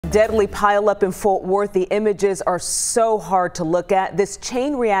deadly pileup in Fort Worth. The images are so hard to look at. This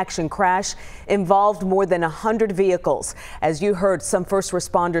chain reaction crash involved more than 100 vehicles. As you heard, some first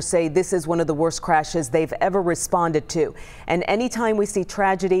responders say this is one of the worst crashes they've ever responded to. And anytime we see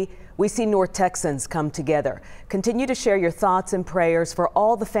tragedy, we see North Texans come together. Continue to share your thoughts and prayers for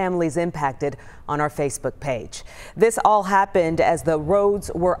all the families impacted on our Facebook page. This all happened as the roads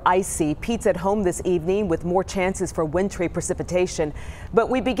were icy. Pete's at home this evening with more chances for wintry precipitation. But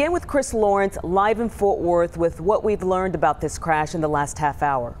we begin with Chris Lawrence live in Fort Worth with what we've learned about this crash in the last half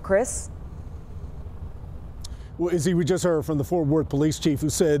hour. Chris? Well, Izzy, we just heard from the Fort Worth police chief who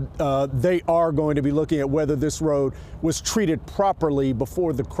said they are going to be looking at whether this road was treated properly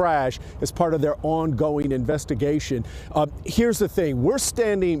before the crash as part of their ongoing investigation. Here's the thing. We're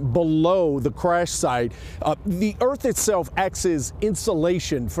standing below the crash site. The earth itself acts as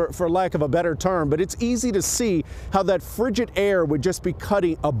insulation, for lack of a better term, but it's easy to see how that frigid air would just be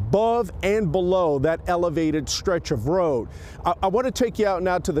cutting above and below that elevated stretch of road. I want to take you out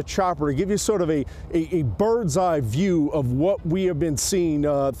now to the chopper to give you sort of a bird's eye view of what we have been seeing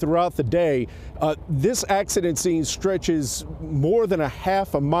throughout the day. This accident scene stretches more than a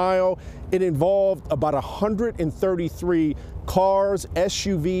half a mile. It involved about 133 cars,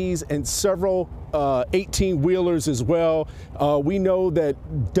 SUVs, and several 18-wheelers as well. We know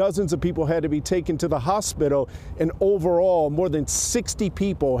that dozens of people had to be taken to the hospital, and overall more than 60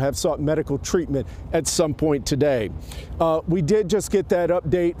 people have sought medical treatment at some point today. We did just get that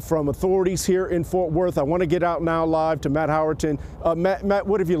update from authorities here in Fort Worth. I want to get out now live to Matt Howerton. Matt,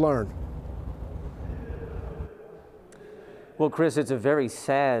 what have you learned? Well, Chris, it's a very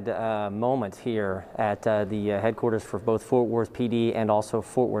sad moment here at the headquarters for both Fort Worth PD and also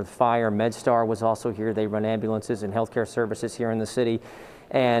Fort Worth Fire. MedStar was also here. They run ambulances and healthcare services here in the city.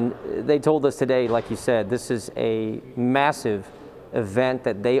 And they told us today, like you said, this is a massive event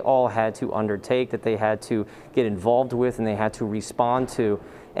that they all had to undertake, that they had to get involved with, and they had to respond to.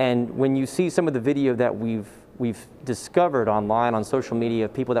 And when you see some of the video that we've discovered online on social media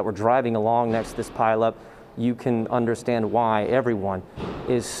of people that were driving along next to this pileup, you can understand why everyone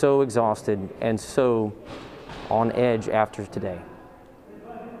is so exhausted and so on edge after today.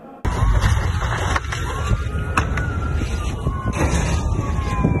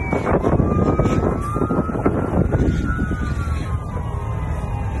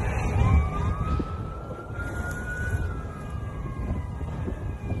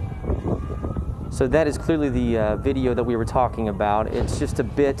 So that is clearly the video that we were talking about. It's just a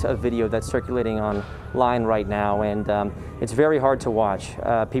bit of video that's circulating online right now, and it's very hard to watch.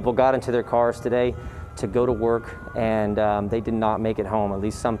 People got into their cars today to go to work, and they did not make it home. At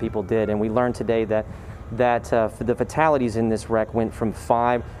least some people did. And we learned today that the fatalities in this wreck went from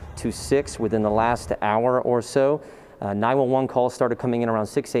 5 to 6 within the last hour or so. 911 calls started coming in around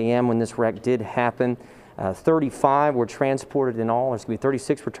 6 a.m. when this wreck did happen. 35 were transported in all, or excuse me,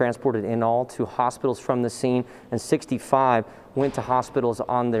 36 were transported in all to hospitals from the scene, and 65 went to hospitals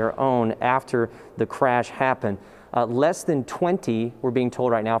on their own after the crash happened. Less than 20, we're being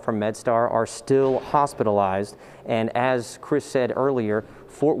told right now from MedStar, are still hospitalized. And as Chris said earlier,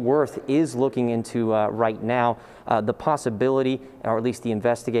 Fort Worth is looking into right now the possibility, or at least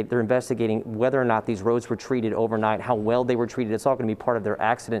they're investigating whether or not these roads were treated overnight, how well they were treated. It's all going to be part of their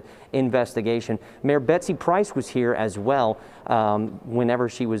accident investigation. Mayor Betsy Price was here as well whenever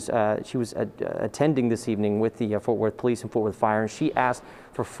she was attending this evening with the Fort Worth Police and Fort Worth Fire, and she asked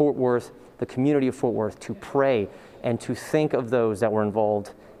for Fort Worth, the community of Fort Worth, to pray and to think of those that were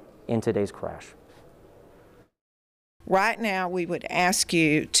involved in today's crash. Right now, we would ask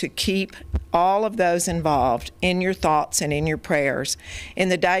you to keep all of those involved in your thoughts and in your prayers. In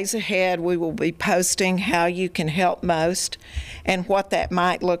the days ahead, we will be posting how you can help most and what that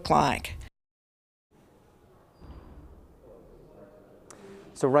might look like.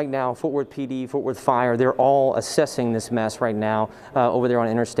 So right now, Fort Worth PD, Fort Worth Fire, they're all assessing this mess right now over there on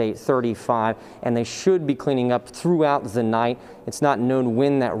Interstate 35, and they should be cleaning up throughout the night. It's not known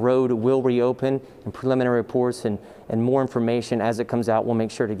when that road will reopen, and preliminary reports and more information as it comes out, we'll make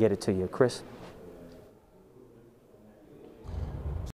sure to get it to you. Chris?